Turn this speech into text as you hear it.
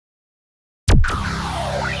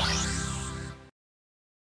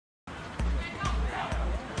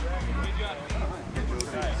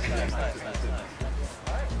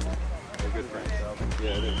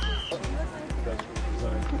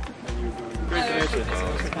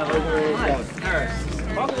Congratulations. Alright.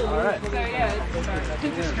 So yeah, it's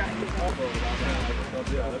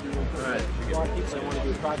Alright. A lot of people that want to do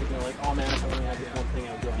a project and they're like, oh man, I only have this one thing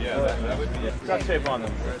I'm doing. Yeah, that would be it. Duct tape on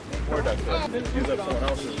them. More duct tape. And use up someone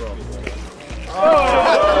else's rope.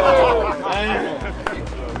 Oh!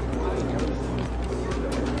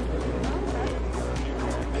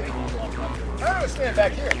 I'm gonna stand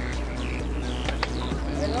back here.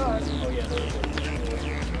 Hang on. Oh yeah,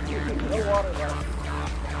 no water left.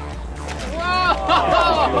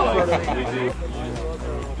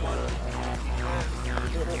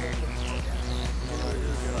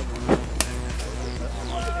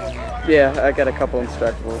 Yeah, I got a couple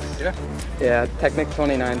instructables. Yeah? Yeah, Technic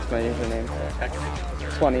 29 is my username. Technic?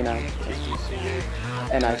 29.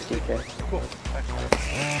 N-I-C-K. Cool.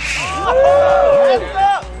 Hands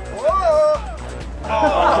up! Whoa!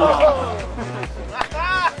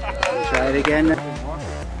 Try it again.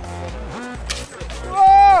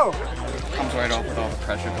 Whoa! Comes right off with all the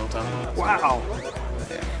pressure built up. Wow.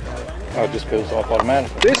 Oh, it just goes off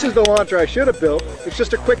automatically. This is the launcher I should have built. It's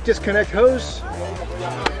just a quick disconnect hose.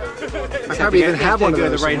 I probably even have one of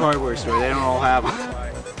those. The right hardware store, they don't all have them.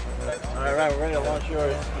 Alright, we're ready to launch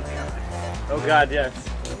yours. Oh god, yes.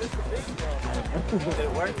 Did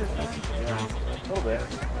it work this time? Yeah. A little bit.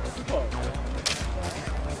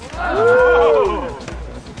 Oh!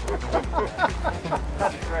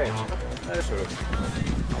 That's great. That's sort of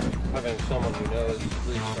having someone who knows at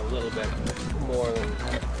least a little bit more than...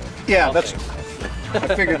 Yeah, that's.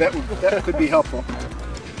 I figured that could be helpful.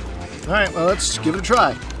 All right, well, let's give it a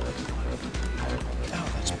try.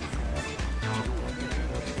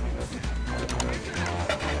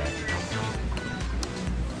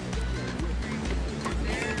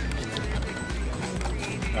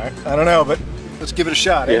 All right, I don't know, but let's give it a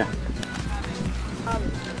shot. Yeah.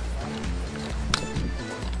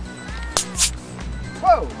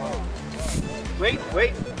 Whoa!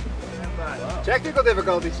 Wait. Technical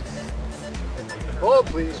difficulties. Hold,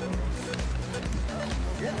 please.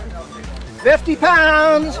 50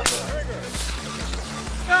 pounds!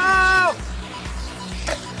 Go!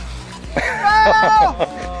 Go!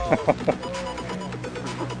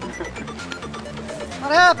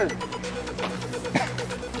 What happened?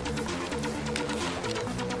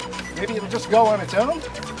 Maybe it'll just go on its own?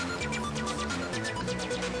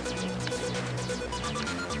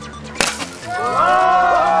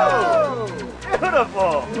 Whoa!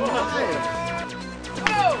 Beautiful!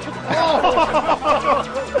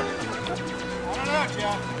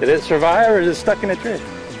 Did it survive or is it stuck in a tree?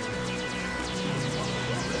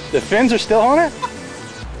 The fins are still on it?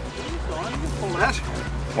 Pull that.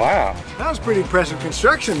 Wow. That was pretty impressive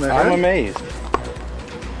construction, man. I'm amazed.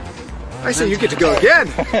 I say you get to go again.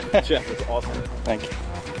 Jeff, it's awesome. Thank you.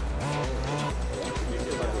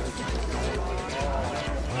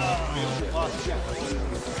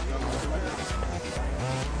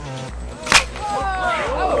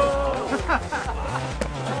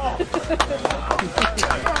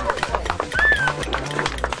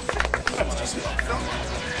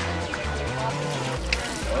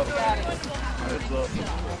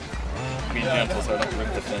 Be gentle so I don't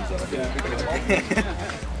rip the fins off.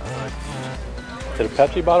 Is it a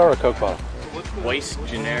Pepsi bottle or a Coke bottle? Weiss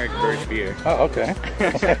generic birch beer. Oh, okay.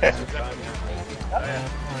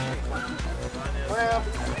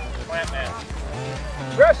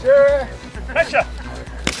 Pressure! Pressure!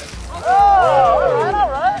 Oh, all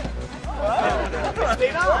right.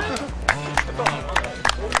 Stay down.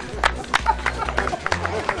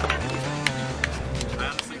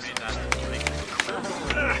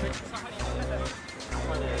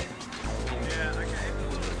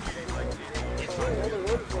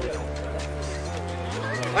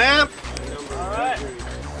 Lamp. All right.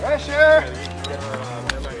 Pressure.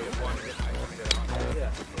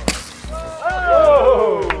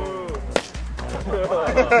 Oh!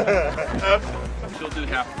 She'll do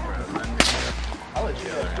half the road. I'll let you do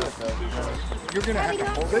half. You're going to have to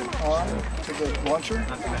hold it on to the launcher,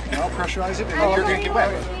 and I'll pressurize it, and then you're going to get wet.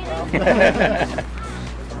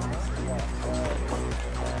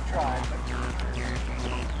 Try.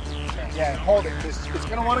 Yeah, hold it. It's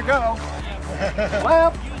going to want to go.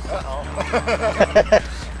 Lamp. Uh-oh.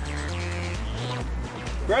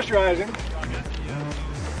 Pressurizing.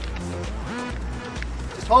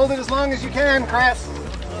 Just hold it as long as you can, Chris.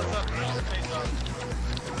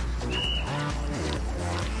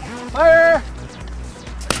 Fire!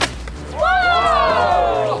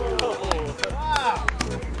 Whoa! Wow!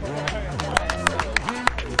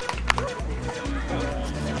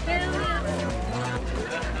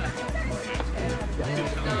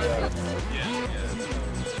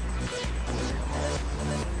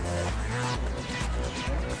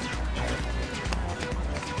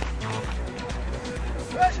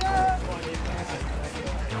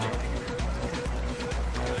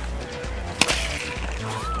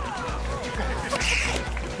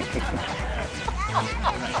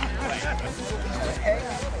 Hang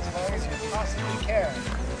on as long as you possibly can.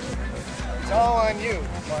 It's all on you,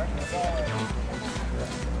 Martin. It's all on you.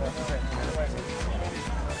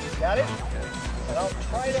 Got it? And I'll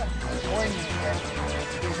try to warn you again.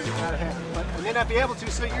 But I may not be able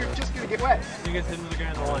to, so you're just going to get wet. You guys hit the guy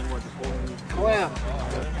on the line. What? Oh, yeah.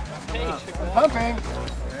 I'm pumping.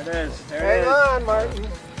 There it is. There Hang it is. on, Martin.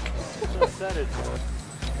 Just set it.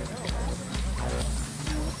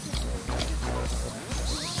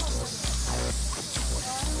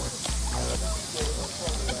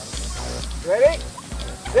 Ready?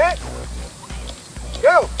 Set.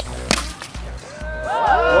 Go.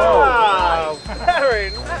 Wow! Very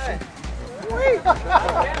nice.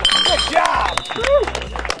 Good job.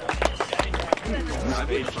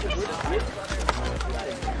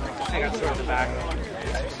 I got sort of the back.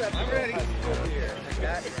 I'm ready.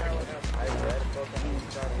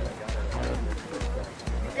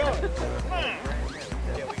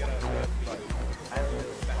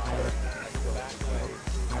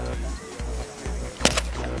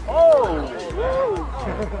 Oh!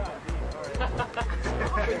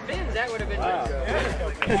 With fins, that would have been